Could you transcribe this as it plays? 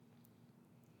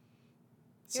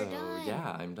You're done.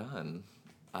 Yeah, I'm done.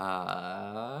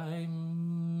 I'm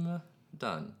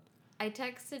done. I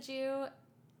texted you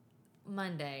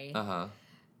Monday. Uh-huh.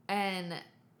 And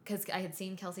because I had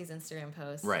seen Kelsey's Instagram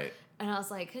post. Right. And I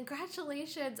was like,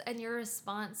 congratulations. And your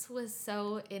response was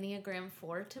so Enneagram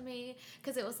 4 to me.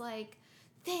 Because it was like,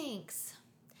 thanks.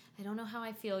 I don't know how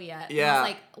I feel yet. Yeah. And I was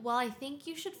like, well, I think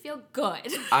you should feel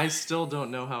good. I still don't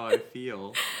know how I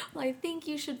feel. Well, I think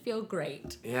you should feel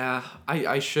great. Yeah,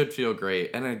 I should feel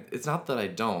great. And it's not that I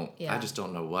don't. Yeah. I just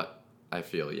don't know what I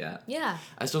feel yet. Yeah.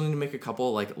 I still need to make a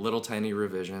couple, like, little tiny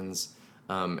revisions.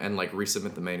 And, like,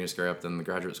 resubmit the manuscript. And the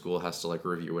graduate school has to, like,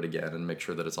 review it again and make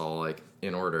sure that it's all, like,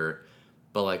 in order.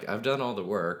 But, like, I've done all the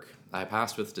work. I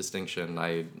passed with distinction.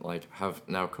 I, like, have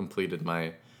now completed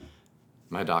my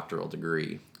doctoral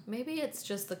degree. Maybe it's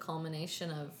just the culmination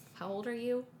of, how old are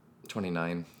you?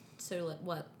 29. So, like,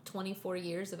 what, 24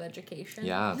 years of education?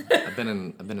 Yeah, I've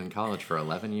been in college for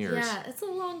 11 years. Yeah, it's a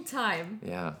long time.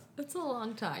 Yeah. It's a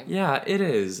long time. Yeah, it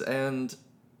is, and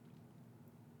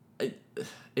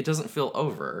it doesn't feel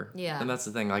over. Yeah. And that's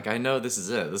the thing. Like, I know this is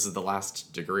it. This is the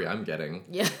last degree I'm getting.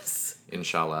 Yes.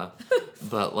 Inshallah.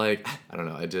 But, like, I don't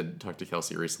know. I did talk to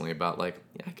Kelsey recently about, like,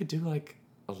 yeah, I could do, like,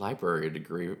 a library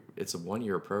degree. It's a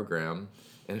 1-year program.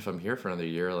 And if I'm here for another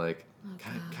year, like,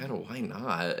 kind of why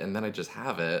not? And then I just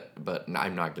have it. But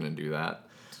I'm not going to do that.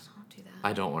 Don't do that.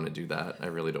 I don't want to do that. I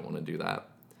really don't want to do that.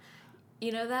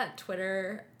 You know that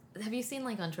Twitter... Have you seen,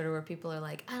 like, on Twitter where people are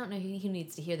like, I don't know who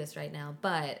needs to hear this right now,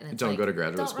 but... And it's Don't like, go to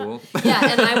graduate don't school.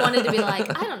 Yeah, and I wanted to be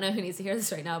like, I don't know who needs to hear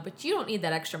this right now, but you don't need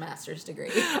that extra master's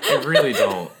degree. I really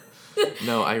don't.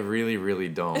 No, I really, really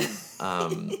don't.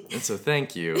 And so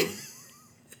thank you.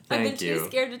 I've been Thank you. too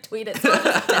scared to tweet it, so I'll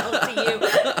just tell it to you.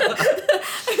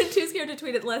 I've been too scared to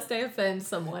tweet it lest I offend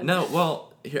someone. No,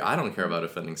 well, here, I don't care about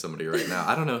offending somebody right now.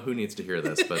 I don't know who needs to hear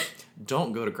this, but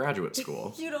don't go to graduate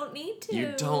school. You don't need to.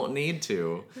 You don't need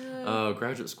to.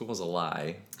 Graduate school is a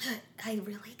lie. I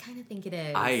really kind of think it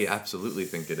is. I absolutely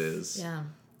think it is. Yeah.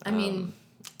 I mean,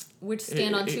 we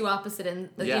stand on two opposite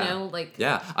ends, yeah. you know, like...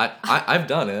 Yeah, I've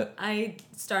done it. I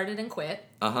started and quit.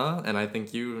 Uh-huh, and I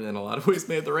think you, in a lot of ways,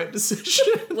 made the right decision.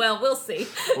 Well, we'll see.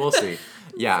 We'll see.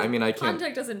 Yeah, I mean, I can't...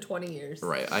 Contact us in 20 years.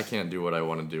 Right, I can't do what I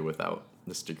want to do without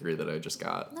this degree that I just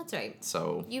got. That's right.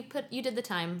 So... You did the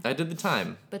time. I did the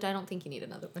time. But I don't think you need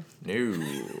another one.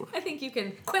 No. I think you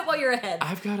can quit while you're ahead.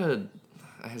 I've got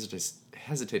I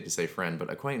hesitate to say friend,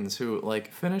 but acquaintance who,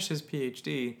 like, finished his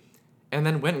PhD and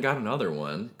then went and got another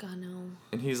one. God, no.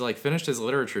 And he's, like, finished his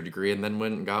literature degree and then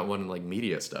went and got one in, like,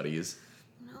 media studies.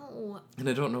 No. And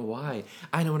I don't know why.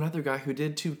 I know another guy who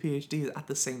did 2 PhDs at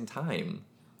the same time.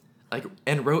 Like,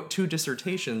 and wrote 2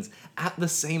 dissertations at the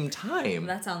same time.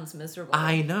 That sounds miserable.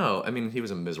 I know. I mean, he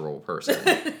was a miserable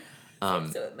person.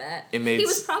 So Matt. It made he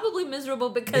was probably miserable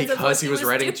because he was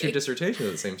writing doing. 2 dissertations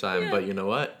at the same time. Yeah. But you know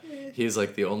what? He's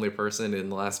like the only person in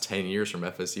the last 10 years from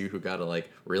FSU who got a like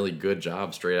really good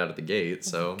job straight out of the gate.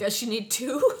 So Guess you need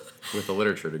 2. with a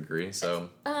literature degree. So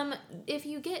If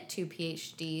you get 2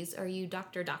 PhDs, are you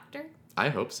doctor? I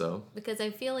hope so. Because I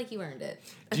feel like you earned it.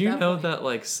 Do you know that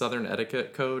like Southern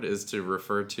etiquette code is to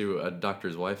refer to a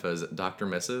doctor's wife as Dr.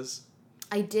 Mrs.?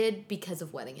 I did because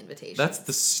of wedding invitations. That's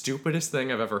the stupidest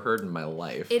thing I've ever heard in my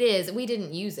life. It is. We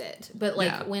didn't use it, but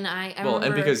like Yeah. when I well, remember,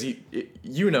 and because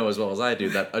you know as well as I do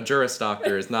that a Juris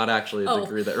Doctor is not actually a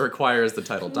degree that requires the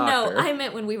title doctor. No, I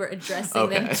meant when we were addressing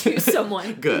them Okay. to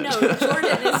someone. Good. No,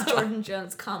 Jordan is Jordan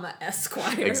Jones, comma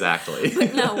Esquire. Exactly.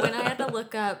 But no, when I had to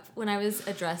look up when I was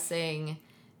addressing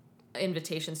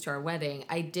invitations to our wedding,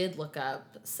 I did look up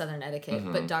Southern etiquette,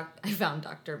 but I found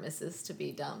Dr. Mrs. to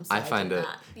be dumb. So I find did it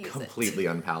not use completely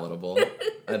unpalatable.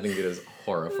 I think it is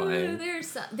horrifying. There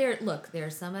are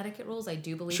some etiquette rules I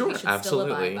do believe Sure, we should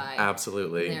absolutely, still abide by.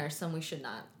 absolutely. And there are some we should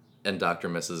not. And Dr.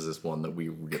 Mrs. is one that we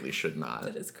really should not.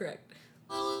 That is correct.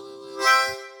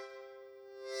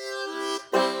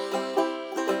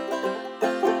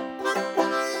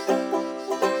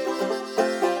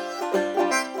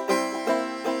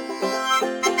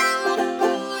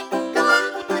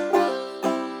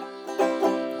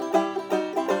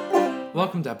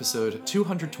 Welcome to episode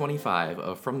 225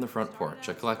 of From the Front Porch,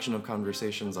 a collection of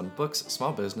conversations on books,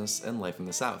 small business, and life in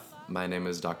the South. My name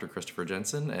is Dr. Christopher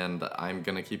Jensen, and I'm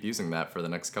going to keep using that for the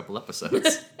next couple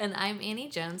episodes. And I'm Annie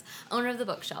Jones, owner of The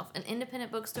Bookshelf, an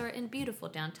independent bookstore in beautiful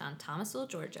downtown Thomasville,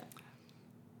 Georgia.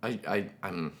 I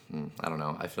don't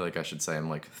know. I feel like I should say I'm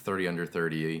like 30 under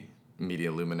 30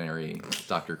 media luminary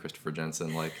Dr. Christopher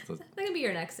Jensen. Like That can be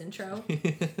your next intro. You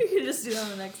can just do that on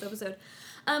the next episode.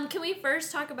 Can we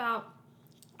first talk about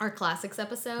our classics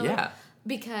episode? Yeah.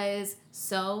 Because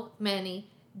so many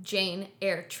Jane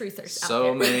Eyre truthers out So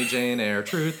there. many Jane Eyre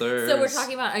truthers. So we're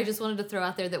talking about, I just wanted to throw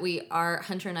out there that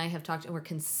Hunter and I have talked, and we're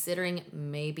considering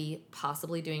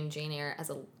possibly doing Jane Eyre as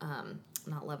a,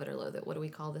 not Love It or Loathe It, what do we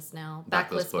call this now?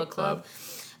 Backlist Book Club.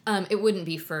 It wouldn't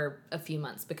be for a few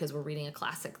months because we're reading a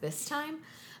classic this time,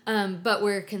 but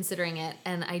we're considering it,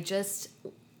 and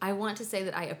I want to say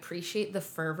that I appreciate the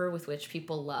fervor with which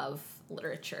people love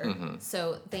literature. Mm-hmm.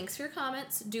 So thanks for your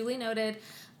comments, duly noted.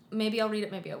 Maybe I'll read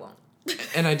it, maybe I won't.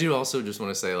 And I do also just want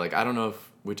to say, like, I don't know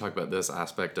if we talked about this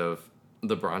aspect of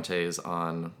the Brontes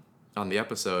on the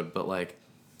episode, but, like,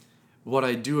 what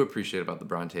I do appreciate about the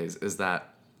Brontes is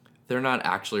that they're not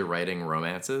actually writing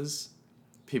romances.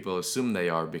 People assume they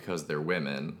are because they're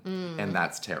women, and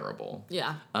that's terrible.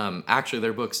 Yeah. Actually,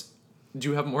 their books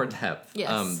do have more depth.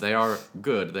 Yes. They are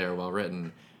good. They are well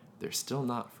written. They're still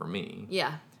not for me.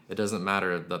 Yeah. It doesn't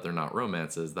matter that they're not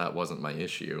romances. That wasn't my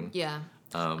issue. Yeah.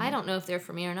 I don't know if they're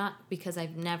for me or not because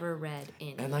I've never read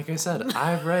any. And like I said,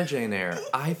 I've read Jane Eyre.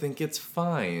 I think it's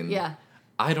fine. Yeah.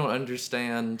 I don't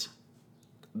understand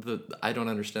the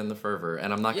fervor,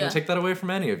 and I'm not going to take that away from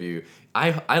any of you.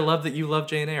 I love that you love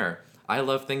Jane Eyre. I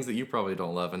love things that you probably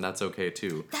don't love, and that's okay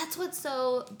too. That's what's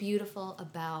so beautiful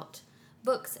about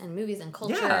books and movies and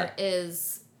culture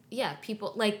is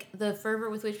people like the fervor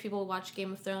with which people watch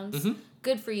Game of Thrones. Mm-hmm.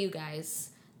 Good for you guys.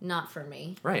 Not for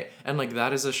me. Right. And, like,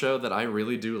 that is a show that I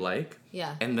really do like.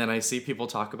 Yeah. And then I see people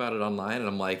talk about it online, and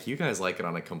I'm like, you guys like it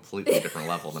on a completely different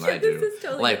level than I do. This is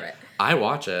totally like, different. I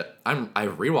watch it. I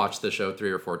rewatched the show 3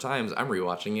 or 4 times. I'm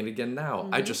rewatching it again now.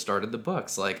 Mm-hmm. I just started the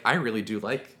books. Like, I really do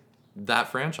like that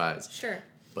franchise. Sure.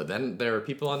 But then there are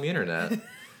people on the internet,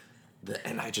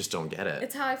 and I just don't get it.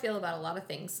 It's how I feel about a lot of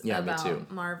things. Yeah, about me too.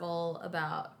 Marvel,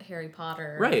 about Harry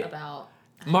Potter. Right. About...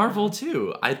 Marvel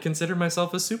too. I'd consider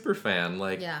myself a super fan.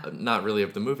 Like, yeah. Not really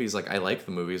of the movies. Like, I like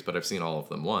the movies, but I've seen all of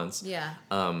them once. Yeah.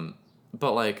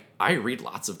 But, like, I read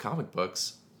lots of comic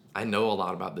books. I know a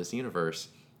lot about this universe.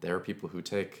 There are people who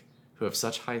have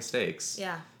such high stakes.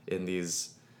 Yeah. In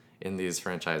these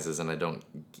franchises, and I don't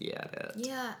get it.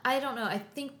 Yeah, I don't know. I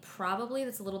think probably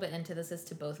that's a little bit antithesis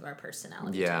to both of our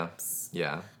personality types.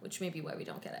 Yeah. Which may be why we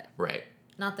don't get it. Right.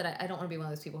 Not that I don't want to be one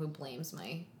of those people who blames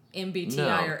my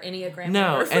MBTI or Enneagram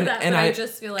for and, that, and but I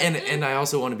just feel like... And I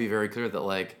also want to be very clear that,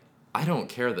 like, I don't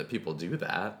care that people do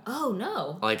that. Oh,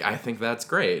 no. Like, I think that's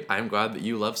great. I'm glad that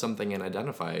you love something and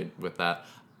identify with that.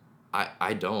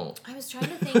 I don't. I was trying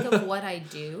to think of what I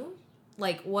do.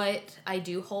 Like, what I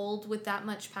do hold with that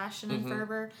much passion and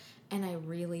fervor, and I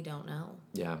really don't know.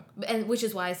 Yeah. And which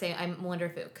is why I say I wonder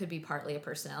if it could be partly a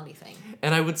personality thing.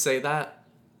 And I would say that,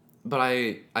 but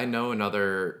I know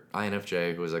another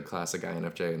INFJ who is a classic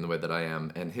INFJ in the way that I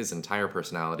am, and his entire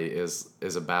personality is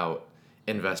about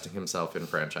investing himself in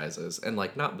franchises. And,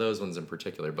 like, not those ones in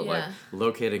particular, but, like,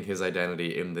 locating his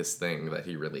identity in this thing that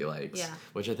he really likes. Yeah.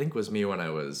 Which I think was me when I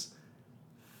was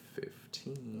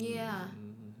 15. Yeah.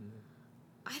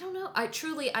 I don't know. I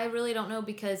really don't know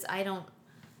because I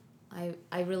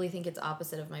really think it's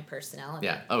opposite of my personality.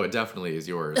 Yeah. Oh, it definitely is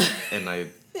yours. And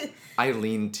I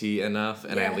lean T enough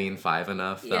and I lean 5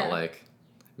 enough that, like,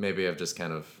 maybe I've just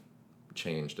kind of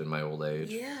changed in my old age.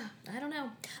 Yeah. I don't know.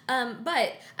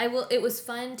 But it was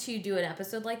fun to do an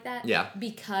episode like that. Yeah.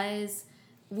 Because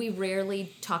we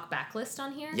rarely talk backlist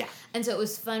on here. Yeah. And so it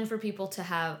was fun for people to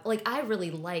have, like, I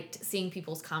really liked seeing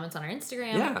people's comments on our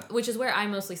Instagram, which is where I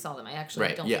mostly saw them. I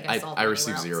actually don't think I saw them. I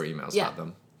received 0 emails about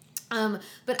them.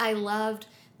 But I loved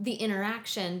the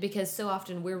interaction because so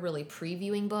often we're really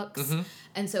previewing books. Mm-hmm.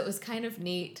 And so it was kind of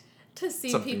neat to see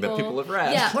something that people have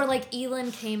read. Yeah. Or like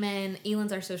Elin came in,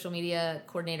 Elin's our social media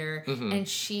coordinator, and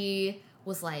she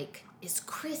was like, is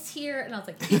Chris here? And I was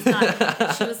like, he's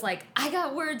not. She was like, I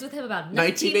got words with him about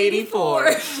 1984.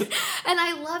 And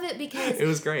I love it because it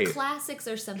was great. Classics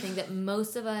are something that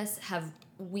most of us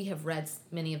we have read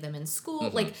many of them in school.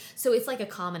 Mm-hmm. Like, so it's like a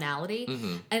commonality.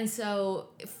 Mm-hmm. And so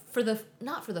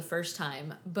not for the first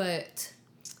time, but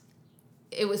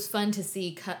it was fun to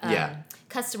see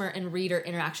customer and reader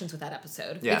interactions with that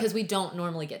episode because we don't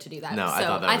normally get to do that. No, so I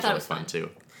thought that was really fun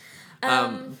too.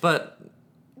 But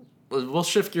we'll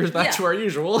shift gears back to our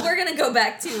usual. We're going to go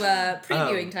back to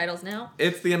previewing titles now.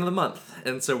 It's the end of the month,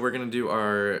 and so we're going to do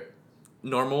our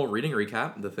normal reading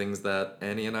recap, the things that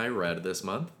Annie and I read this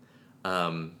month.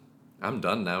 I'm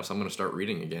done now, so I'm going to start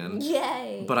reading again.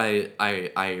 Yay! But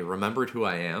I remembered who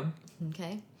I am.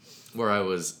 Okay. Where I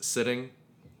was sitting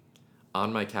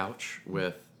on my couch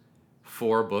with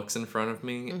 4 books in front of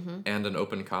me and an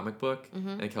open comic book,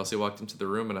 and Kelsey walked into the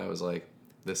room, and I was like,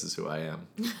 this is who I am.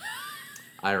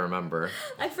 I remember.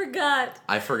 I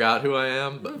forgot who I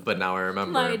am, but now I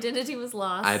remember. My identity was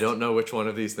lost. I don't know which one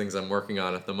of these things I'm working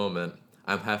on at the moment,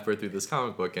 I'm halfway through this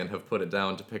comic book and have put it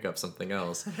down to pick up something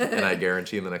else. And I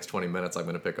guarantee in the next 20 minutes I'm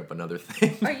going to pick up another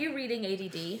thing. Are you reading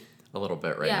ADD? A little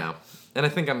bit right now. And I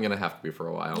think I'm going to have to be for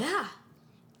a while. Yeah.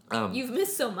 You've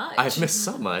missed so much. I've missed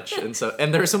so much.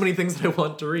 And there are so many things that I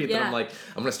want to read that I'm like,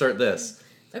 I'm going to start this.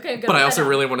 Okay, good. But I also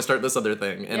really want to start this other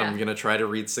thing. And Yeah. I'm going to try to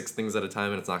read 6 things at a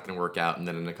time, and it's not going to work out. And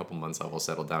then in a couple months, I will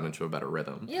settle down into a better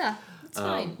rhythm. Yeah, it's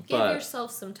fine. Give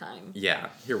yourself some time. Yeah,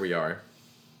 here we are.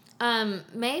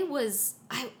 May was...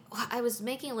 I was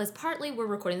making a list. Partly we're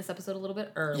recording this episode a little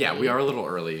bit early. Yeah, we are a little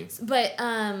early. But,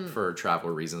 for travel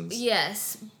reasons.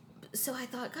 Yes. So I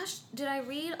thought, gosh, did I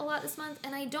read a lot this month?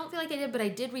 And I don't feel like I did, but I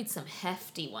did read some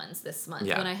hefty ones this month.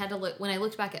 Yeah. When I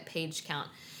looked back at page count,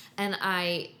 and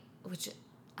which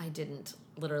I didn't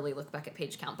literally look back at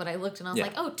page count, but I looked and I was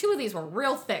like, oh, 2 of these were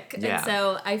real thick. Yeah. And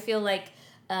so I feel like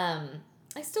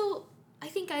I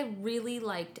think I really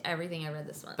liked everything I read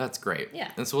this month. That's great.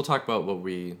 Yeah. And so we'll talk about what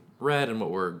we read and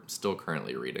what we're still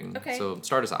currently reading. Okay. So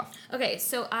start us off. Okay,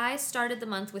 so I started the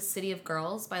month with City of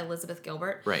Girls by Elizabeth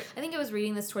Gilbert. Right. I think I was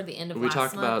reading this toward the end of We last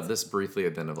month. talked about this briefly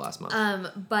at the end of last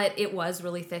month. But it was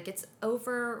really thick. It's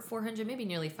over 400, maybe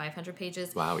nearly 500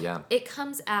 pages. Wow, yeah. It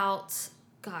comes out,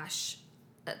 gosh,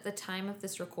 at the time of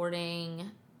this recording,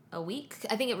 a week.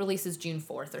 I think it releases June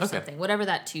 4th or something, whatever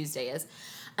that Tuesday is.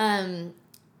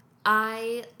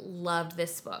 I loved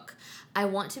this book. I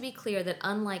want to be clear that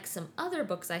unlike some other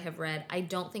books I have read, I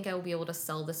don't think I will be able to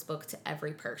sell this book to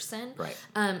every person. Right.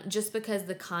 Just because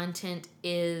the content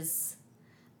is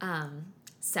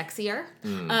sexier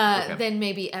than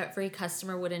maybe every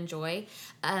customer would enjoy.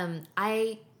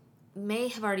 I may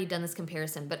have already done this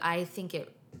comparison, but I think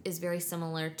it is very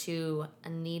similar to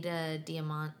Anita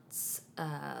Diamant's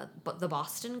The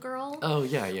Boston Girl. Oh,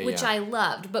 yeah. Which I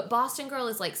loved. But Boston Girl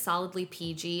is like solidly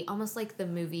PG, almost like the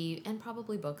movie, and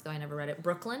probably book, though I never read it,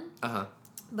 Brooklyn. Uh-huh.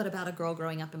 But about a girl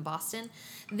growing up in Boston.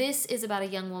 This is about a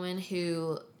young woman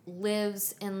who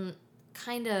lives in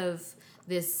kind of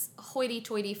this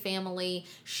hoity-toity family.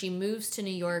 She moves to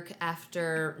New York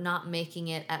after not making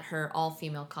it at her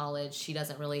all-female college. She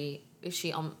doesn't really...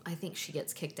 I think she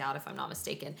gets kicked out if I'm not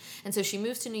mistaken. And so she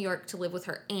moves to New York to live with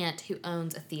her aunt who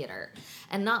owns a theater.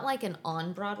 And not like an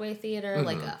on-Broadway theater,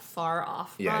 like a far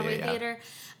off Broadway theater.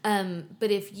 But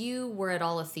if you were at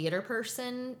all a theater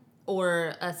person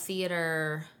or a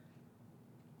theater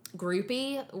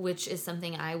groupie, which is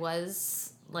something I was...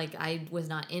 Like, I was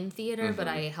not in theater, but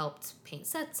I helped paint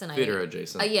sets. And theater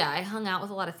adjacent. I hung out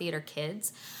with a lot of theater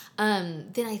kids.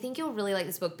 Then I think you'll really like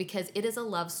this book because it is a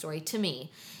love story to me.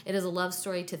 It is a love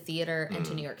story to theater and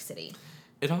to New York City.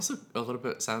 It also a little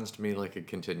bit sounds to me like a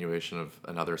continuation of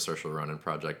another Saoirse Ronan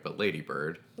project, but Lady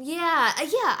Bird. Yeah,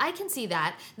 I can see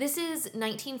that. This is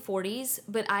 1940s,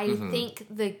 but I think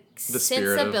the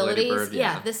sensibilities,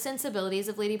 Bird, the sensibilities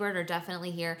of Lady Bird are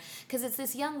definitely here because it's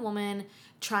this young woman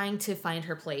trying to find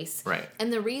her place. Right.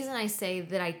 And the reason I say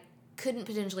that I couldn't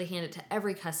potentially hand it to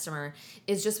every customer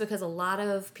is just because a lot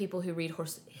of people who read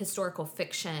historical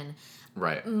fiction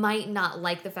might not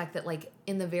like the fact that, like,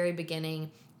 in the very beginning,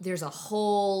 there's a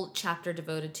whole chapter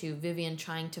devoted to Vivian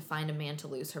trying to find a man to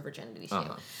lose her virginity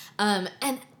to.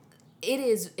 And it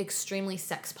is extremely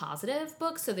sex positive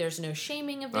book, so there's no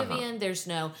shaming of Vivian. There's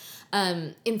no,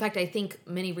 in fact, I think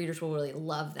many readers will really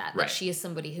love that. That she is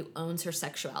somebody who owns her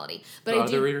sexuality. But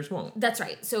other readers won't. That's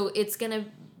right. So it's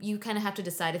you kind of have to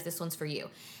decide if this one's for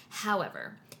you.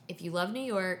 However, if you love New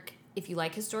York, if you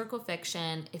like historical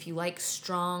fiction, if you like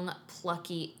strong,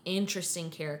 plucky, interesting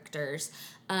characters,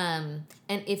 and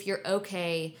if you're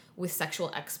okay with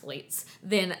sexual exploits,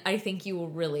 then I think you will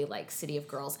really like City of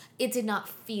Girls. It did not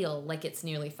feel like it's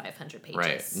nearly 500 pages.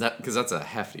 Right, because that's a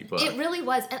hefty book. It really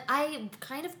was, and I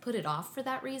kind of put it off for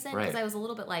that reason, because I was a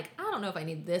little bit like, I don't know if I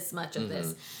need this much of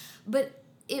this. But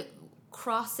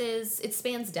it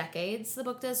spans decades, the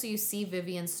book does, so you see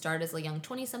Vivian start as a young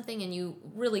 20-something, and you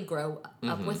really grow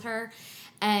up with her.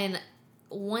 And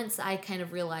once I kind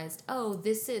of realized,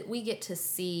 we get to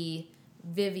see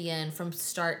Vivian from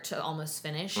start to almost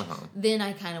finish, then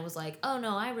I kind of was like, oh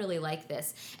no, I really like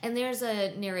this. And there's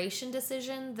a narration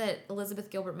decision that Elizabeth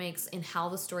Gilbert makes in how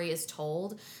the story is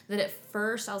told that at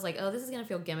first I was like, oh, this is going to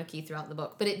feel gimmicky throughout the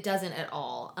book, but it doesn't at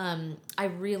all. I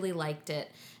really liked it.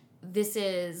 This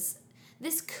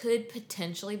could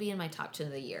potentially be in my top 10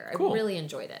 of the year. Cool. I really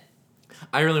enjoyed it.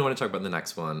 I really want to talk about the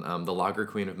next one, The Lager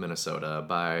Queen of Minnesota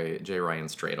by J. Ryan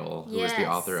Stradle, who is the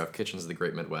author of Kitchens of the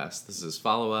Great Midwest. This is his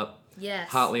follow-up. Yes.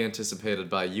 Hotly anticipated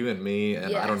by you and me,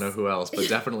 and I don't know who else, but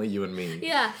definitely you and me.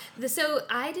 Yeah. So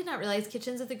I did not realize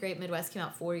Kitchens of the Great Midwest came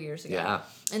out 4 years ago. Yeah.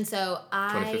 And so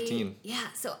 2015. Yeah.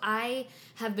 So I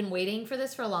have been waiting for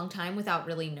this for a long time without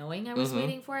really knowing I was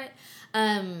waiting for it.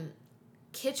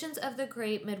 Kitchens of the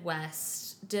Great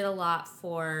Midwest did a lot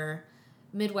for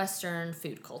Midwestern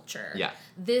food culture. Yeah.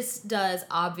 This does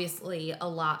obviously a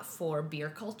lot for beer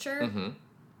culture.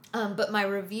 But my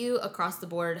review across the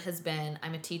board has been,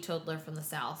 I'm a teetotaler from the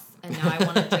South, and now I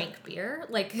want to drink beer,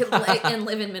 and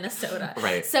live in Minnesota.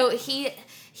 Right. So he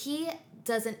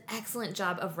does an excellent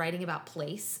job of writing about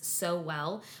place so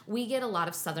well. We get a lot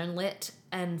of Southern lit,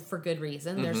 and for good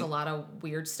reason. There's a lot of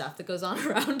weird stuff that goes on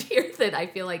around here that I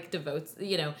feel like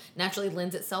naturally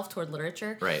lends itself toward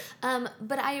literature. Right.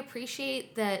 But I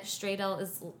appreciate that Stradell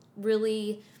is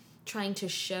really trying to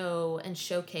show and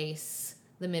showcase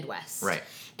the Midwest. Right.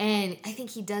 And I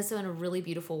think he does so in a really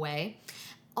beautiful way.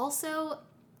 Also,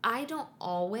 I don't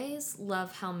always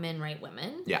love how men write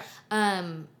women. Yeah.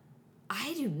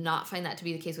 I do not find that to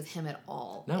be the case with him at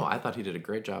all. No, I thought he did a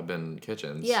great job in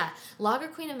Kitchens. Yeah. Lager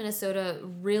Queen of Minnesota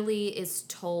really is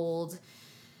told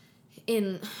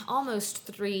in almost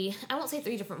three, I won't say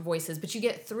three different voices, but you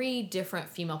get three different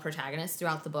female protagonists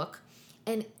throughout the book.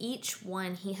 And each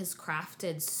one he has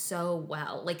crafted so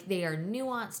well. Like, they are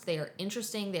nuanced, they are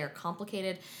interesting, they are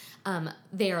complicated,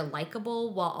 they are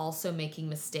likable while also making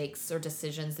mistakes or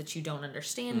decisions that you don't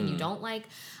understand and you don't like.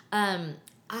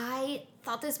 I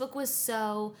thought this book was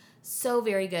so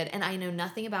very good, and I know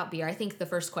nothing about beer. I think the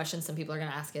first question some people are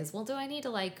going to ask is, well, do I need to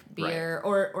like beer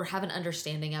or have an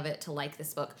understanding of it to like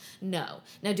this book? No.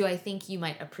 Now, do I think you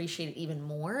might appreciate it even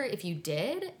more if you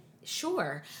did?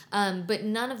 Sure. But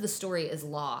none of the story is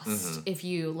lost if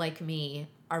you, like me,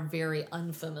 are very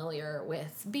unfamiliar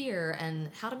with beer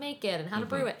and how to make it and how to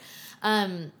brew it.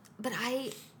 But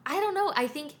I don't know. I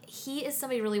think he is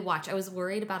somebody to really watch. I was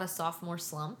worried about a sophomore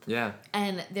slump. Yeah.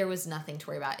 And there was nothing to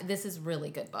worry about. This is a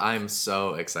really good book. I'm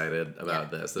so excited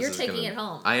about this. You're taking it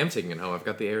home. I am taking it home. I've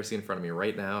got the ARC in front of me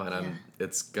right now, and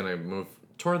it's going to move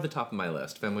toward the top of my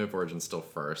list. Family of Origin still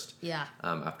first. Yeah.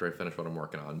 After I finish what I'm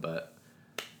working on, but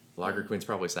Lager Queen's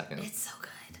probably second. It's so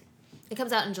good. It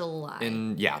comes out in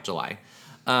July. July.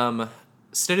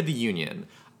 State of the Union.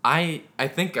 I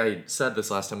think I said this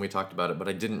last time we talked about it, but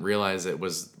I didn't realize it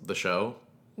was the show.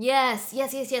 Yes. I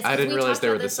didn't realize they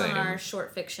were the same. On our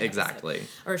short fiction exactly.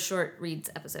 Or short reads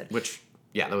episode. Which,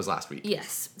 that was last week.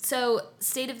 Yes. So,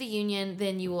 State of the Union,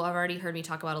 then you will have already heard me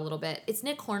talk about a little bit. It's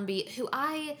Nick Hornby, who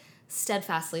I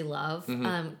steadfastly love.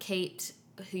 Kate,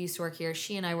 who used to work here,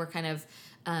 she and I were kind of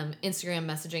Instagram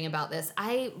messaging about this.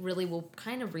 I really will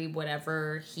kind of read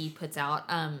whatever he puts out.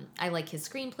 I like his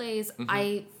screenplays.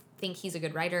 I think he's a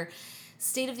good writer.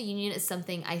 State of the Union is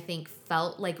something I think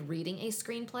felt like reading a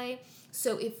screenplay.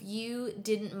 So if you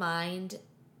didn't mind,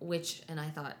 and I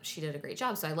thought she did a great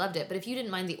job, so I loved it, but if you didn't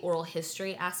mind the oral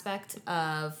history aspect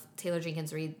of Taylor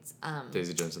Jenkins Reid's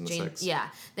Daisy Jones and the Six,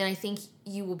 then I think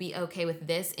you will be okay with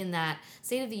this, in that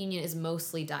State of the Union is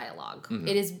mostly dialogue.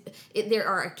 There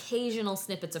are occasional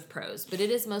snippets of prose, but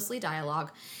it is mostly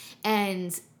dialogue,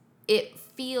 and it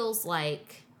feels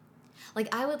like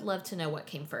I would love to know what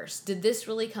came first. Did this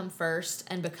really come first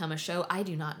and become a show? I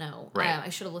do not know. Right. I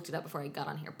should have looked it up before I got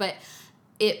on here. But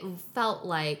it felt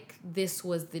like this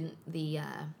was the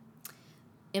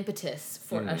impetus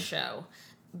for a show,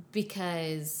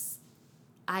 because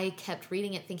I kept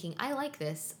reading it thinking, I like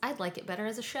this. I'd like it better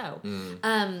as a show.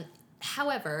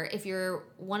 However, if you're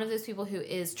one of those people who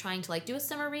is trying to do a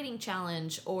summer reading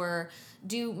challenge, or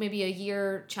do maybe a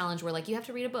year challenge where you have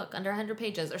to read a book under 100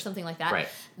 pages or something like that,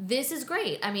 this is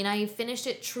great. I mean, I finished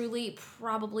it truly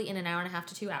probably in an hour and a half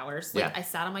to 2 hours. I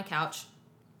sat on my couch.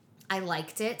 I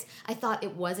liked it. I thought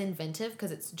it was inventive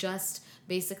because it's just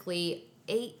basically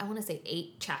 8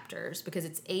 chapters, because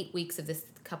it's 8 weeks of this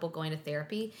couple going to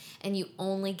therapy, and you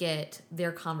only get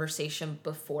their conversation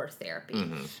before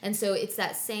therapy. And so it's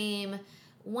that same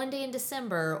one day in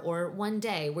December or one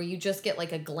day where you just get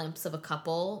a glimpse of a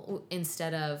couple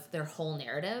instead of their whole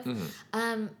narrative.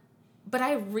 But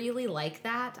I really like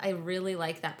that. I really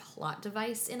like that plot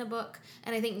device in a book.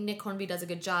 And I think Nick Hornby does a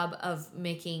good job of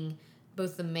making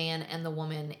both the man and the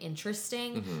woman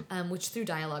interesting, which through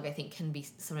dialogue I think can be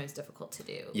sometimes difficult to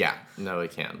do. Yeah, no,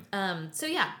 it can. So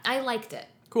yeah, I liked it.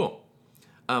 Cool.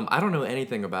 I don't know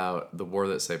anything about The War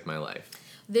That Saved My Life.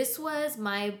 This was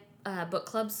my book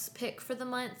club's pick for the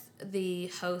month. The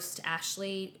host,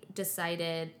 Ashley,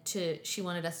 decided she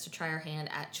wanted us to try our hand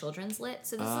at children's lit.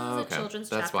 So this is a children's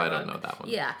chapter. That's why I don't know that one.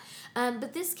 Yeah.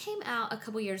 But this came out a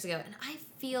couple years ago, and I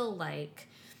feel like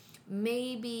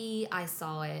maybe I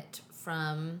saw it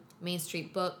from Main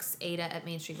Street Books, Ada at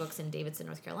Main Street Books in Davidson,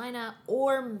 North Carolina,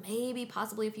 or maybe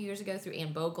possibly a few years ago through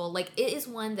Anne Bogle. It is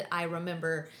one that I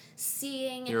remember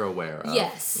seeing. You're aware of.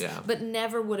 Yes. Yeah. But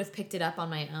never would have picked it up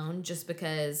on my own, just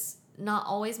because not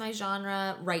always my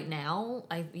genre right now.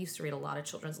 I used to read a lot of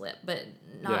children's lit, but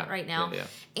not right now.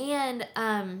 And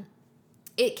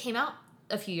it came out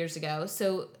a few years ago,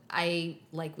 so I,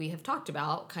 like we have talked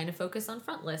about, kind of focus on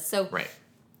Frontlist. So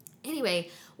anyway,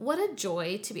 what a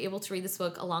joy to be able to read this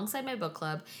book alongside my book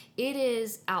club. It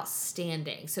is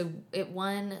outstanding. So it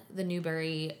won the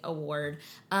Newbery Award.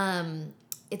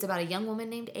 It's about a young woman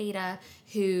named Ada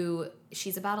who,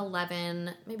 she's about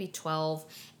 11, maybe 12,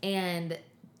 and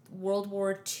World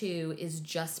War II is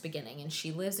just beginning, and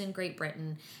she lives in Great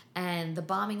Britain, and the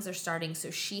bombings are starting,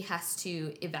 so she has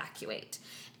to evacuate.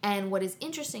 And what is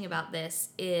interesting about this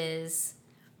is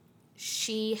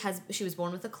she was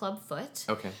born with a club foot.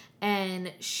 Okay.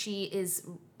 And she is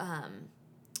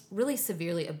really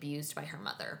severely abused by her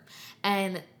mother.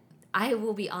 And I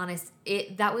will be honest,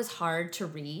 that was hard to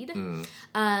read,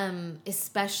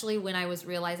 especially when I was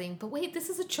realizing, but wait, this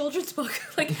is a children's book.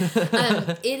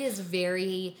 It is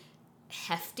very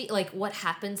hefty. Like, what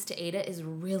happens to Ada is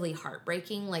really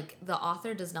heartbreaking. Like, the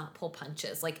author does not pull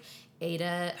punches. Like,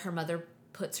 Ada, her mother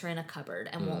puts her in a cupboard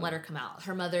and won't let her come out.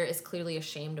 Her mother is clearly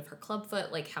ashamed of her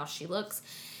clubfoot, like how she looks.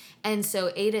 And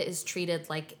so Ada is treated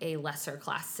like a lesser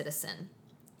class citizen.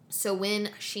 So when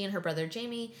she and her brother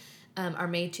Jamie are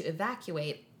made to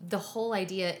evacuate, the whole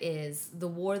idea is the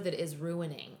war that is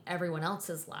ruining everyone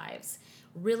else's lives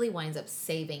really winds up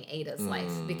saving Ada's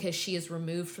life, because she is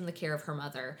removed from the care of her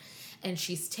mother and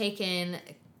she's taken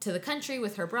to the country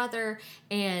with her brother,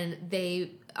 and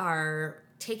they are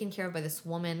taken care of by this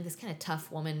woman, this kind of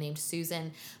tough woman named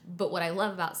Susan. But what I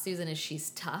love about Susan is she's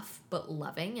tough but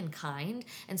loving and kind.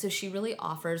 And so she really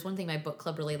offers, one thing my book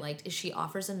club really liked is she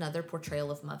offers another portrayal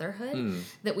of motherhood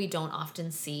that we don't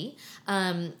often see.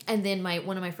 And then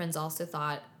one of my friends also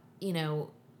thought,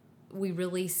 we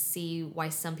really see why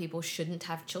some people shouldn't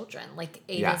have children. Like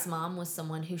Ada's mom was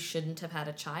someone who shouldn't have had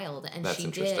a child, and she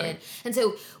did. And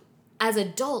so as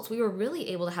adults, we were really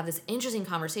able to have this interesting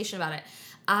conversation about it.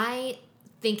 I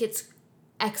think it's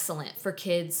excellent for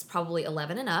kids probably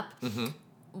 11 and up.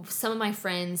 Some of my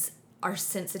friends are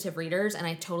sensitive readers, and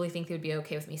I totally think they would be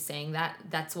okay with me saying that.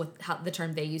 That's how the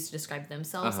term they use to describe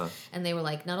themselves. And they were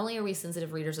like, not only are we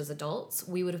sensitive readers as adults,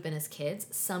 we would have been as kids.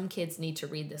 Some kids need to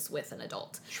read this with an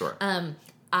adult. Sure.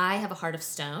 I have a heart of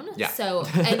stone. Yeah. So,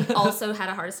 and also had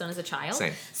a heart of stone as a child.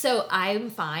 Same. So I'm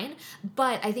fine.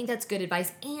 But I think that's good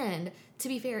advice. And to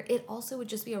be fair, it also would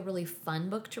just be a really fun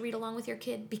book to read along with your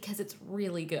kid because it's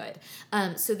really good.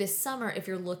 So this summer, if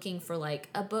you're looking for like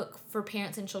a book for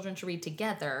parents and children to read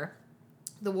together,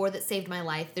 The War That Saved My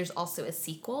Life, there's also a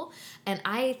sequel. And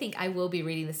I think I will be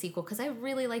reading the sequel because I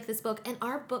really like this book. And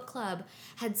our book club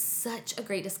had such a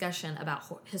great discussion about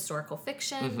historical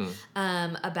fiction,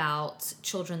 about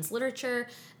children's literature.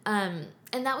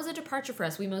 And that was a departure for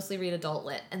us. We mostly read adult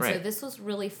lit. And so this was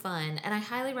really fun. And I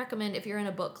highly recommend, if you're in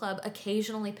a book club,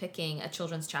 occasionally picking a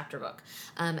children's chapter book.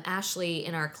 Ashley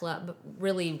in our club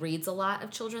really reads a lot of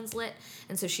children's lit.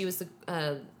 And so she was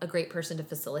a great person to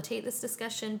facilitate this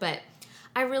discussion. But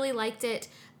I really liked it.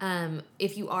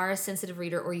 If you are a sensitive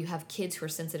reader or you have kids who are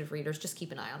sensitive readers, just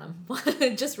keep an eye on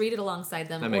them. Just read it alongside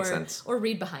them. That makes sense. Or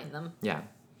read behind them. Yeah.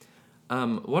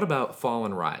 What about Fall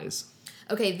and Rise?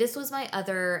 Okay, this was my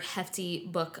other hefty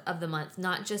book of the month,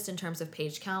 not just in terms of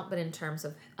page count, but in terms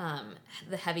of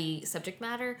the heavy subject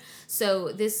matter.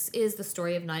 So this is the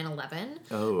story of 9/11.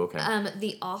 Oh, okay.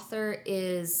 The author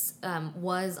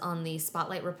was on the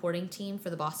Spotlight reporting team for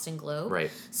the Boston Globe.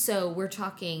 Right. So we're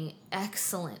talking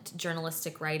excellent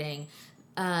journalistic writing.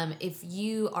 If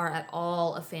you are at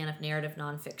all a fan of narrative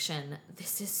nonfiction,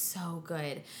 this is so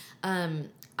good.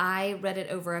 I read it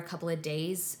over a couple of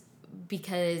days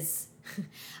because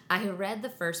I read the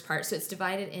first part. So it's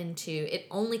divided into, it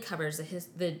only covers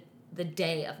the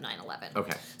day of 9/11.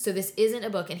 Okay. So this isn't a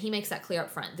book, and he makes that clear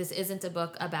up front. This isn't a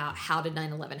book about how did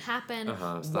 9/11 happen?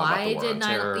 Why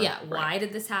did why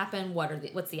did this happen?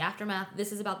 What's the aftermath?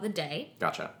 This is about the day.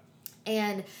 Gotcha.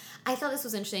 And I thought this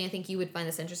was interesting. I think you would find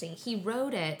this interesting. He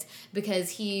wrote it because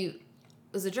he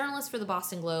was a journalist for the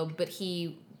Boston Globe, but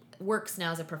he works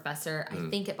now as a professor, I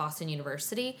think, at Boston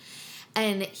University.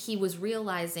 And he was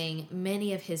realizing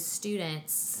many of his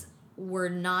students were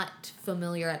not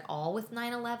familiar at all with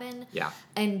 9/11. Yeah.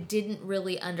 And didn't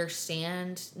really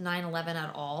understand 9/11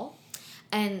 at all.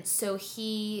 And so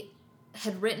he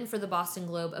had written for the Boston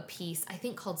Globe a piece, I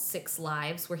think called 6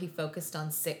 Lives, where he focused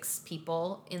on 6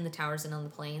 people in the towers and on the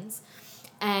planes.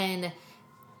 And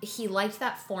he liked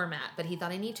that format, but he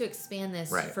thought, I need to expand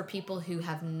this for people who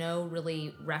have no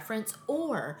really reference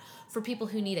or for people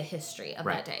who need a history of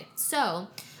that day. So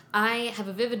I have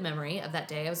a vivid memory of that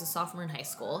day. I was a sophomore in high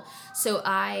school. So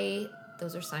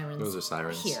those are sirens. Those are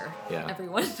sirens. Here, yeah.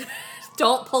 Everyone.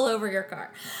 Don't pull over your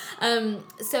car.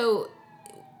 So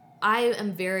I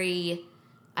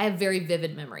have very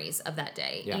vivid memories of that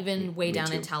day, even way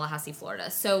down in Tallahassee,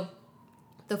 Florida. So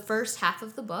the first half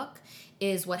of the book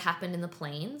is what happened in the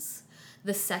plains.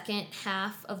 The second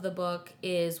half of the book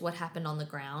is what happened on the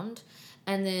ground.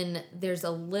 And then there's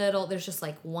just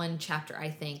like one chapter,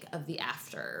 I think, of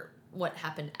what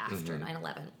happened after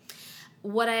 9/11.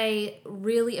 What I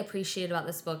really appreciate about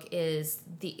this book is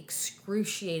the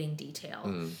excruciating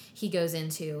detail he goes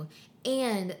into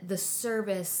and the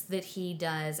service that he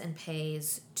does and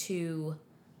pays to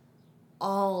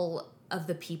all of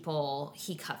the people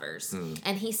he covers.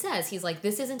 And he says, he's like,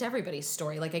 this isn't everybody's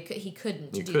story. Like, he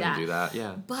couldn't do that.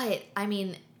 Yeah. But, I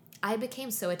mean, I became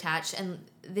so attached, and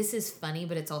this is funny,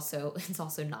 but it's also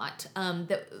not. And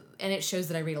it shows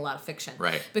that I read a lot of fiction.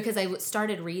 Right. Because I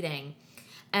started reading,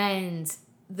 and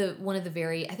one of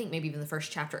the I think maybe even the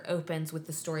first chapter opens with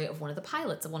the story of one of the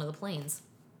pilots of one of the planes.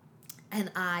 And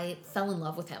I fell in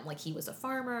love with him. Like, he was a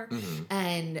farmer,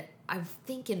 and I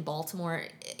think in Baltimore.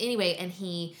 Anyway, and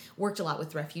he worked a lot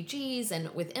with refugees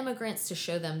and with immigrants to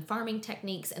show them farming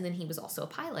techniques, and then he was also a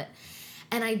pilot.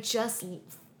 And I just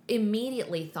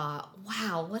immediately thought,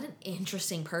 wow, what an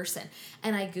interesting person.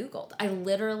 And I Googled. I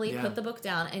literally put the book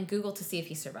down and Googled to see if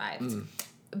he survived.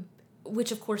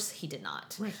 Which, of course, he did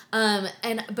not. Right.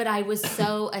 But I was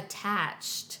so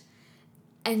attached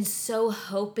and so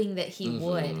hoping that he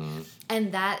would.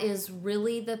 And that is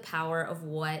really the power of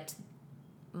what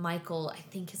Michael, I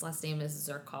think his last name is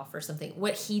Zurkoff or something,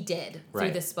 what he did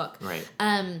through this book. Right.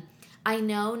 I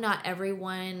know not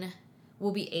everyone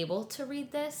will be able to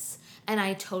read this, and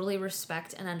I totally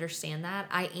respect and understand that.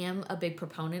 I am a big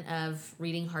proponent of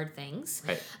reading hard things.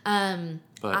 Right.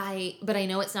 But I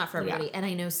know it's not for everybody, and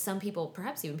I know some people,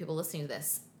 perhaps even people listening to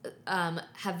this,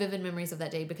 have vivid memories of that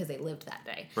day because they lived that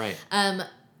day. Right.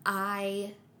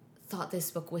 I thought this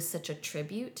book was such a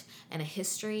tribute and a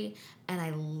history, and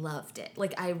I loved it.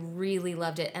 Like, I really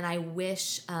loved it, and I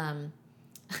wish,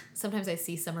 sometimes I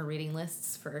see summer reading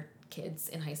lists for kids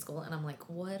in high school, and I'm like,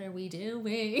 what are we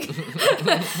doing?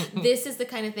 This is the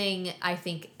kind of thing I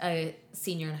think a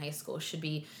senior in high school should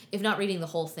be, if not reading the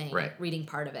whole thing, reading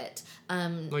part of it.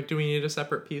 Like, do we need a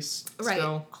separate piece still? Right.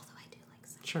 Although I do like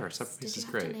separate Sure, separate piece is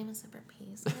great. Did you have to name a separate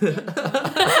piece?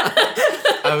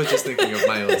 I was just thinking of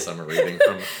my own summer reading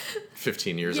from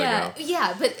 15 years ago.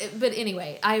 Yeah, but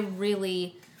anyway, I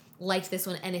really liked this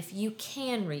one, and if you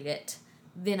can read it,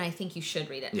 then I think you should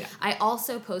read it. Yeah. I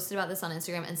also posted about this on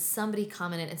Instagram, and somebody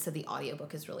commented and said the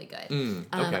audiobook is really good.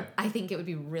 Okay. I think it would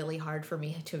be really hard for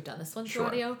me to have done this one through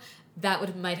audio.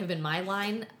 That might have been my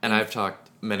line. And I've talked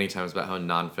many times about how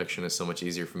nonfiction is so much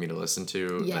easier for me to listen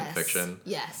to than fiction.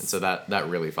 Yes. And so that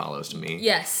really follows to me.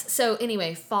 Yes. So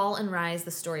anyway, Fall and Rise,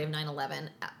 the story of 9/11,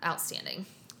 outstanding.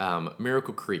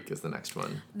 Miracle Creek is the next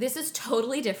one. This is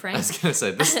totally different. I was going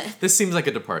to say, this seems like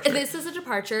a departure. This is a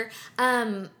departure.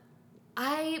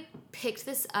 I picked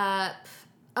this up,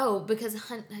 because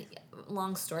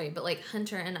long story, but like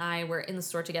Hunter and I were in the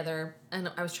store together,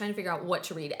 and I was trying to figure out what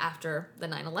to read after the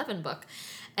 9/11 book.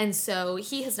 And so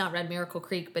he has not read Miracle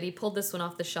Creek, but he pulled this one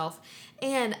off the shelf.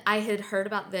 And I had heard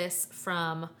about this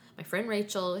from my friend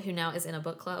Rachel, who now is in a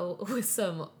book club with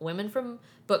some women from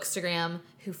Bookstagram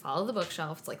who follow the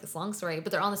bookshelf. It's like this long story,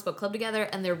 but they're on this book club together,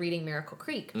 and they're reading Miracle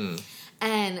Creek.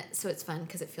 And so it's fun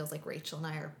because it feels like Rachel and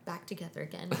I are back together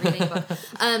again reading a book.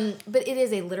 But it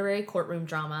is a literary courtroom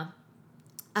drama,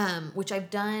 which I've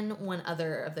done one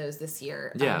other of those this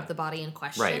year, The Body in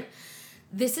Question. Right.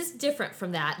 This is different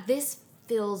from that. This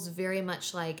feels very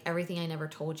much like Everything I Never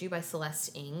Told You by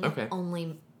Celeste Ng. Okay.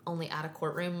 Only at a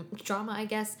courtroom drama, I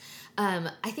guess.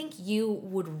 I think you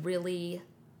would really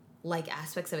like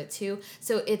aspects of it too.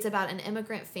 So it's about an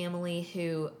immigrant family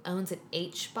who owns an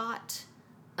HBOT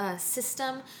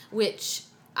system, which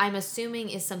I'm assuming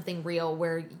is something real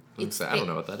where it's... I don't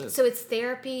know what that is. So it's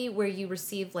therapy where you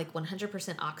receive like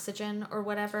 100% oxygen or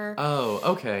whatever. Oh,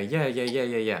 okay.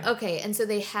 Yeah. Okay, and so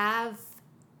they have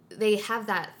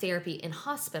that therapy in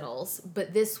hospitals,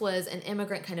 but this was an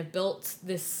immigrant kind of built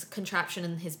this contraption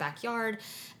in his backyard.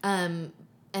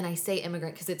 And I say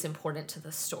immigrant because it's important to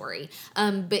the story.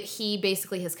 But he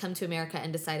basically has come to America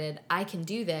and decided, I can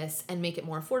do this and make it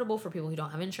more affordable for people who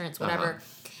don't have insurance, whatever.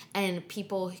 And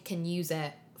people can use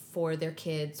it for their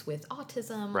kids with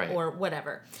autism or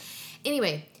whatever.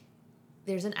 Anyway,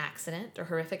 there's an accident, a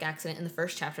horrific accident in the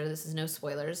first chapter. This is no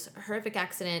spoilers. A horrific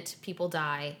accident, people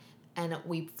die, and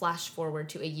we flash forward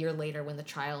to a year later when the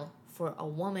trial for a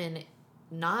woman,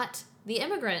 not the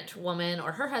immigrant woman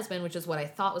or her husband, which is what I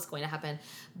thought was going to happen,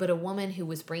 but a woman who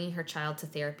was bringing her child to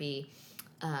therapy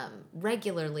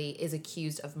regularly is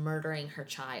accused of murdering her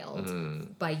child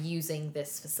by using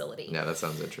this facility. Yeah, that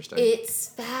sounds interesting. It's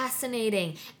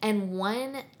fascinating. And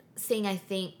one thing I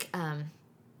think,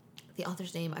 the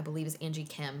author's name, I believe, is Angie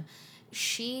Kim.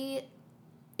 She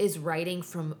is writing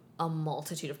from a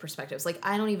multitude of perspectives. Like,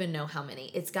 I don't even know how many.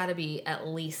 It's got to be at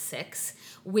least 6,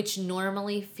 which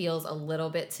normally feels a little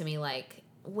bit to me like,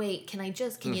 wait, can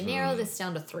you narrow this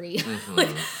down to 3? Like,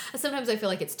 sometimes I feel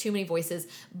like it's too many voices,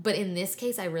 but in this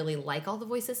case, I really like all the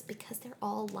voices because they're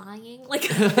all lying.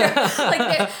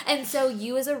 And so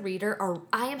you as a reader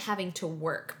I am having to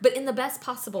work, but in the best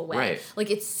possible way. Right. Like,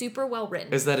 it's super well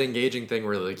written. It's that engaging thing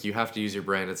where, like, you have to use your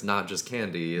brain. It's not just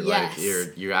candy. Yes.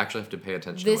 Like, you actually have to pay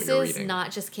attention to what you're reading. This is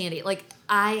not just candy. Like,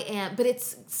 but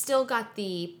it's still got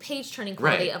the page-turning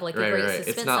quality of, like, a great suspense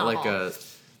It's not novel.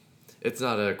 It's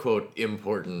not a, quote,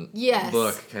 important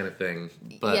book kind of thing,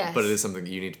 but it is something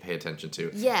that you need to pay attention to.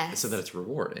 Yes. So that it's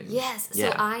rewarding. Yes.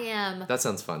 Yeah. So That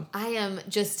sounds fun.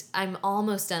 I'm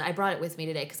almost done. I brought it with me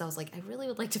today because I was like, I really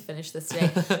would like to finish this today.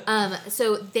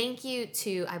 So thank you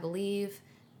to, I believe,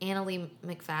 Annalee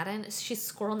McFadden. She's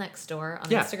Squirrel Next Door on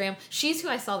Instagram. She's who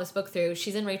I saw this book through.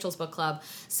 She's in Rachel's book club.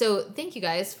 So thank you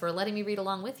guys for letting me read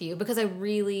along with you because I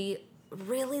really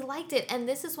liked it. And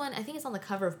this is one, I think it's on the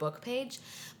cover of Book Page,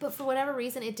 but for whatever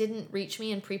reason it didn't reach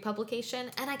me in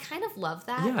pre-publication, and I kind of love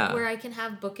that, where I can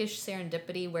have bookish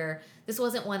serendipity where this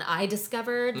wasn't one I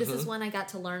discovered, this is one I got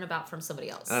to learn about from somebody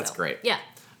else. That's great. Yeah.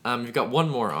 You've got one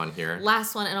more on here.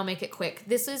 Last one, and I'll make it quick.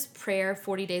 This is Prayer,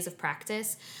 40 Days of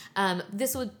Practice.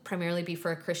 This would primarily be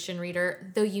for a Christian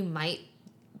reader, though you might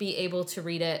be able to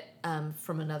read it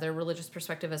from another religious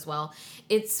perspective as well.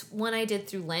 It's one I did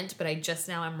through Lent, but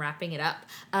I'm wrapping it up.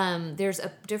 There's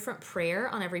a different prayer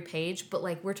on every page, but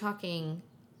like we're talking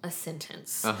a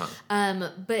sentence.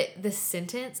 But the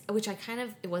sentence, which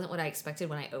it wasn't what I expected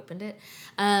when I opened it,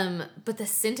 but the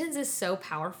sentence is so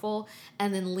powerful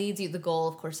and then leads you, the goal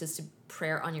of course is to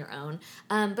prayer on your own.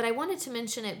 But I wanted to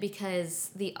mention it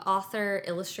because the author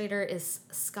illustrator is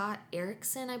Scott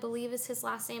Erickson, I believe is his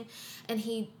last name, and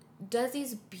he does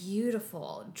these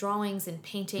beautiful drawings and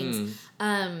paintings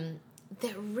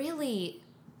that really,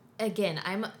 again,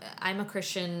 I'm a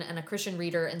Christian and a Christian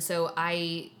reader, and so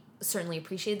I certainly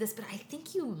appreciate this, but I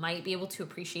think you might be able to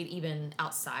appreciate even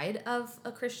outside of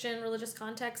a Christian religious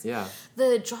context. Yeah.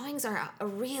 The drawings are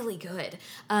really good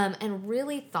and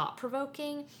really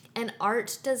thought-provoking, and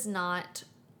art that does not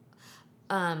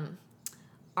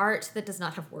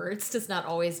have words does not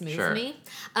always move me.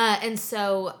 And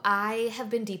so I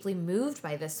have been deeply moved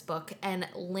by this book, and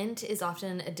Lent is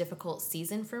often a difficult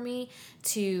season for me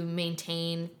to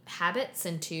maintain habits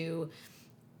and to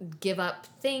give up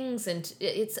things, and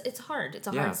it's hard. It's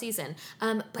a hard season.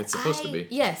 But it's supposed to be.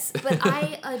 Yes, but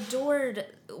I adored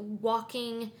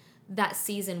walking that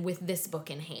season with this book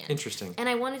in hand. Interesting. And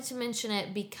I wanted to mention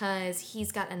it because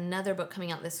he's got another book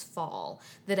coming out this fall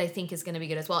that I think is going to be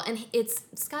good as well. And it's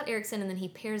Scott Erickson, and then he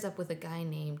pairs up with a guy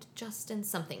named Justin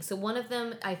something. So one of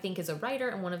them I think is a writer,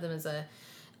 and one of them is a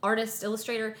artist,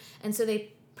 illustrator. And so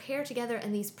they pair together,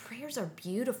 and these prayers are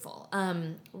beautiful.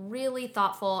 Really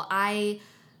thoughtful.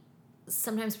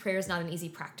 Sometimes prayer is not an easy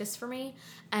practice for me,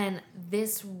 and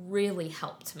this really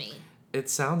helped me. It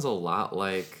sounds a lot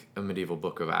like a medieval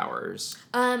book of hours.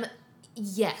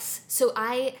 Yes. So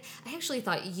I actually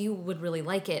thought you would really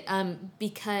like it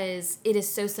because it is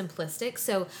so simplistic.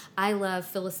 So I love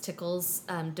Phyllis Tickle's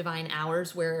Divine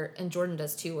Hours, and Jordan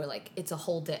does too, where like it's a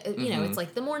whole day. You know, it's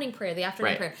like the morning prayer, the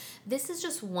afternoon prayer. This is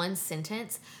just one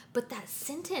sentence, but that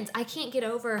sentence, I can't get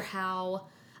over how...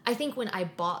 I think when I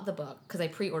bought the book, because I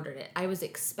pre-ordered it, I was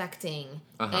expecting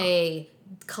a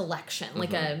collection,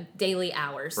 like a daily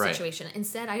hours situation.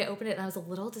 Instead, I opened it and I was a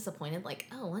little disappointed, like,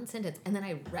 oh, one sentence. And then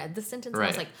I read the sentence and I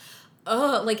was like,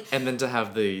 oh, like... And then to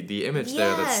have the image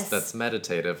there that's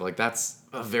meditative, like that's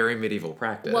a very medieval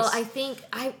practice. Well, I think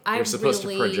You're supposed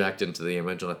to project into the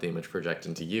image and let the image project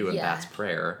into you, and that's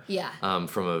prayer. Yeah.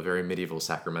 From a very medieval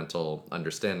sacramental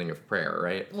understanding of prayer,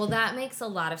 right? Well, that makes a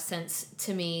lot of sense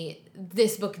to me.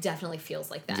 This book definitely feels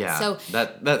like that. Yeah. So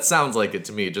that sounds like it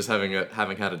to me. Just having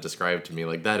had it described to me,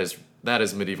 like that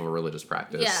is medieval religious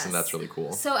practice, and that's really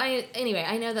cool. So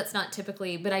I know that's not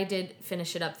typically, but I did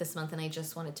finish it up this month, and I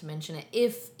just wanted to mention it.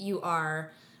 If you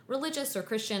are religious or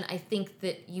Christian, I think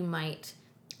that you might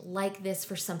like this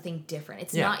for something different.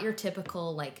 It's not your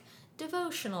typical like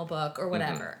devotional book or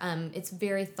whatever. It's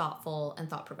very thoughtful and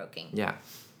thought-provoking. Yeah.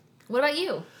 What about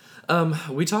you?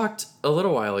 We talked a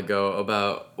little while ago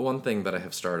about one thing that I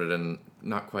have started and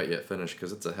not quite yet finished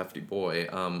because it's a hefty boy,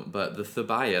 but the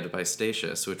Thebaid by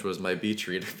Statius, which was my beach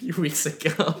read a few weeks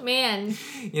ago. Man.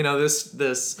 You know,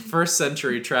 this first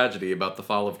century tragedy about the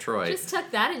fall of Troy. Just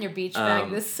tuck that in your beach bag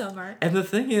this summer. And the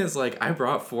thing is, like, I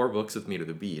brought 4 books with me to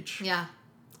the beach. Yeah.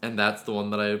 And that's the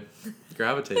one that I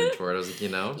gravitated toward. I was like, You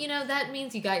know, that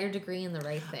means you got your degree in the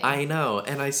right thing. I know.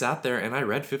 And I sat there and I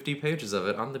read 50 pages of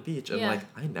it on the beach. And, Yeah. like,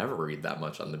 I never read that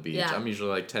much on the beach. Yeah. I'm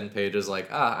usually, like, 10 pages,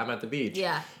 like, I'm at the beach.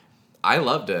 Yeah. I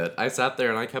loved it. I sat there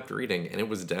and I kept reading. And it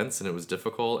was dense and it was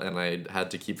difficult. And I had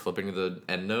to keep flipping to the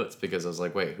end notes because I was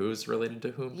like, wait, who's related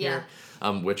to whom here?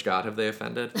 Which god have they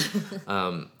offended?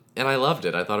 And I loved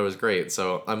it. I thought it was great.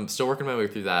 So I'm still working my way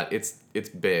through that. It's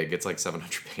big. It's like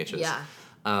 700 pages. Yeah.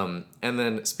 And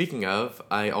then speaking of,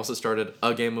 I also started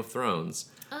A Game of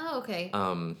Thrones. Oh, okay.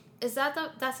 Is that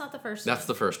that's not the first That's one?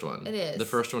 the first one. It is. The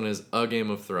first one is A Game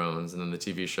of Thrones, and then the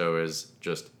TV show is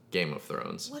just Game of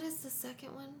Thrones. What is the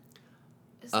second one?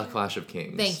 A Clash of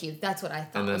Kings. Thank you. That's what I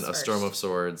thought. And then was A first. Storm of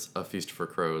Swords, A Feast for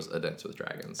Crows, A Dance with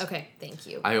Dragons. Okay, thank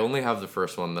you. I only have the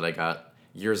first one that I got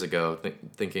years ago,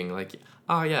 thinking like,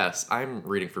 oh yes, I'm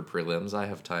reading for prelims. I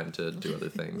have time to do other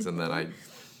things, and then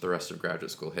the rest of graduate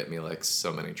school hit me like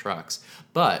so many trucks.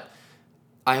 But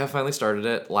I have finally started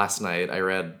it. Last night I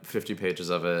read 50 pages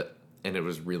of it, and it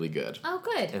was really good. Oh,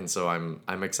 good. And so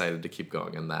I'm excited to keep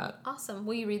going in that. Awesome.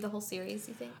 Will you read the whole series,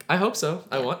 you think? I hope so.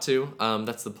 Yeah. I want to.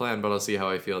 That's the plan, but I'll see how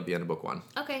I feel at the end of book 1.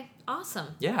 Okay, awesome.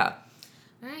 Yeah.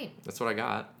 All right. That's what I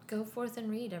got. Go forth and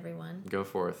read, everyone. Go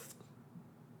forth.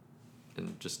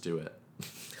 And just do it.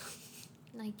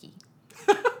 Nike.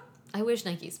 I wish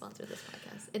Nike sponsored this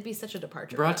podcast. It'd be such a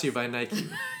departure. Brought to you by Nike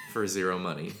for zero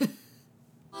money.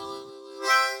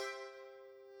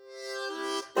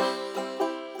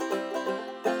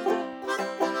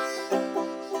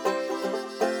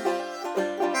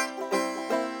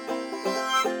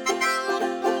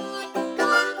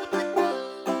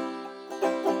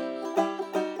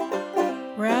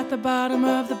 We're at the bottom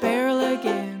of the barrel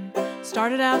again.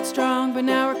 Started out strong, but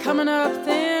now we're coming up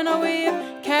thin. Oh, we've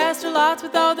cast our lots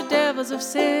with all the devils of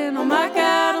sin. Oh my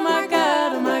God, oh my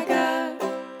God, oh my God.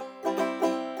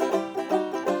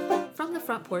 From the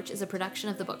Front Porch is a production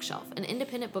of The Bookshelf, an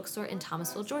independent bookstore in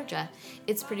Thomasville, Georgia.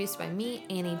 It's produced by me,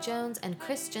 Annie Jones, and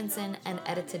Chris Jensen, and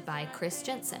edited by Chris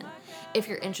Jensen. If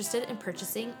you're interested in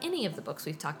purchasing any of the books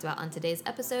we've talked about on today's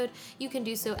episode, you can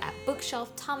do so at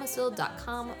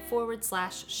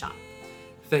bookshelfthomasville.com/shop.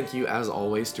 Thank you, as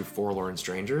always, to Forlorn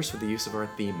Strangers for the use of our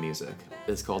theme music.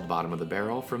 It's called Bottom of the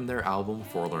Barrel from their album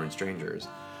Forlorn Strangers.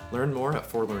 Learn more at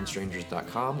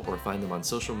forlornstrangers.com or find them on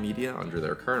social media under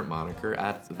their current moniker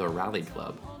at The Rally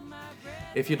Club.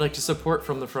 If you'd like to support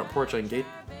From the Front Porch on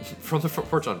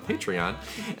Patreon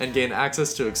and gain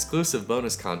access to exclusive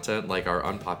bonus content like our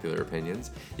unpopular opinions,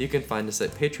 you can find us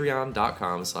at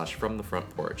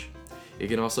patreon.com/fromthefrontporch. You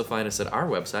can also find us at our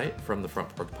website,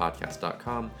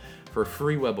 fromthefrontporchpodcast.com, for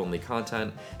free web-only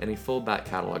content and a full back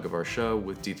catalog of our show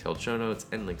with detailed show notes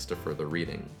and links to further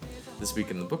reading. This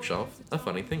week in the bookshelf, a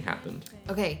funny thing happened.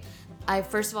 Okay, I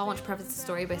first of all want to preface the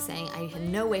story by saying I in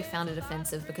no way found it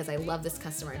offensive because I love this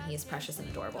customer and he is precious and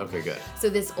adorable. Okay, good. So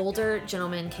this older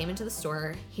gentleman came into the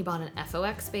store. He bought an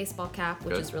FOX baseball cap,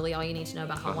 which Good. is really all you need to know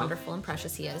about how wonderful and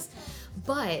precious he is.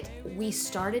 But we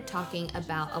started talking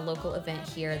about a local event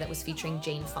here that was featuring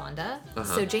Jane Fonda.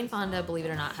 So Jane Fonda, believe it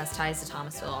or not, has ties to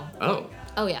Thomasville. Oh.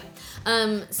 Oh yeah.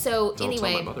 So Don't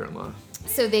anyway, tell my mother-in-law.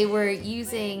 so they were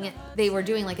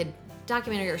doing like a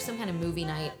documentary or some kind of movie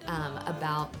night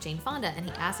about Jane Fonda, and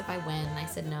he asked if I went, and I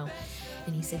said no.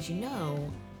 And he said,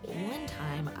 one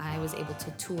time I was able to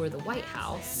tour the White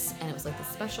House, and it was like a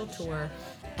special tour,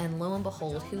 and lo and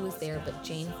behold, who was there but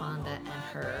Jane Fonda and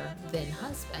her then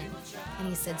husband. And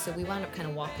he said, so we wound up kind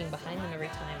of walking behind them every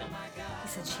time, and he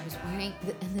said she was wearing,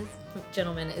 and this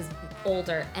gentleman is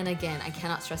older, and again, I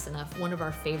cannot stress enough, one of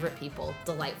our favorite people,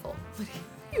 delightful.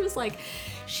 He was like,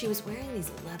 she was wearing these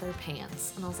leather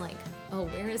pants. And I was like, oh,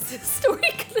 where is this story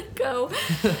gonna go?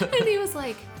 And he was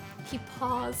like, he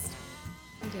paused.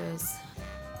 He goes,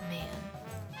 man,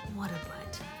 what a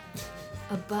butt.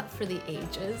 A butt for the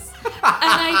ages. And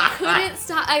I couldn't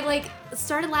stop. I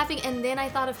started laughing, and then I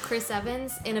thought of Chris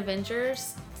Evans in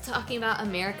Avengers talking about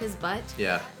America's butt.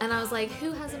 Yeah. And I was like,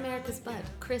 who has America's butt?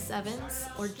 Chris Evans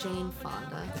or Jane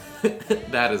Fonda?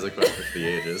 That is a question for the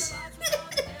ages.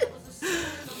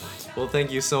 Well,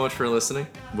 thank you so much for listening.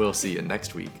 We'll see you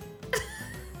next week.